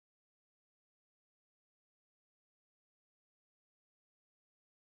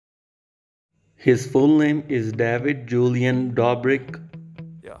His full name is David Julian Dobrik.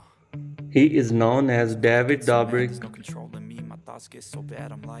 Yeah. He is known as David Dobrik.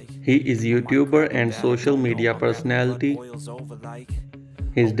 He is YouTuber and social media personality.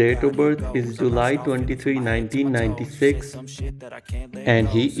 His date of birth is July 23, 1996, and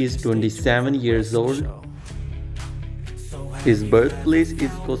he is 27 years old. His birthplace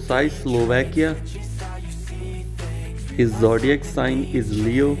is Kosai, Slovakia. His zodiac sign is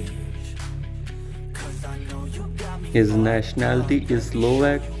Leo. His nationality is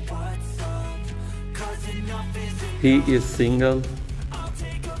Slovak. He is single.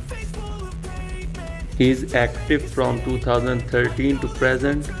 He is active from 2013 to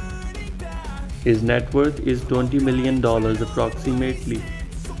present. His net worth is $20 million approximately.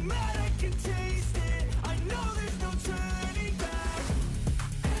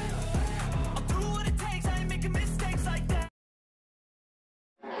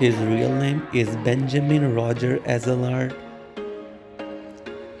 His real name is Benjamin Roger Azelart.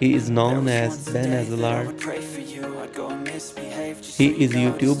 He is known as Ben Azelart. He is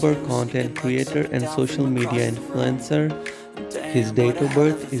YouTuber, content creator, and social media influencer. His date of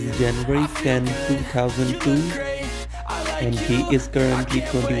birth is January 10, 2002, and he is currently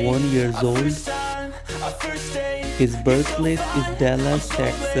 21 years old. His birthplace is Dallas,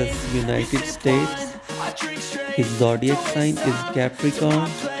 Texas, United States. His zodiac sign is Capricorn.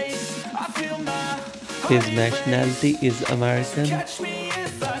 His nationality is American.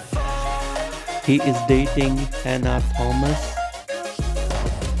 He is dating Hannah Thomas.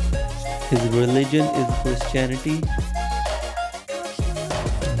 His religion is Christianity.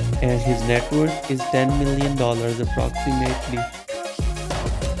 And his net worth is $10 million approximately.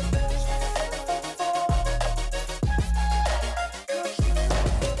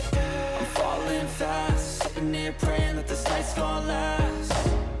 I'm falling fast, sitting here praying that this night's gonna last.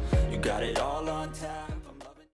 You got it all on tap.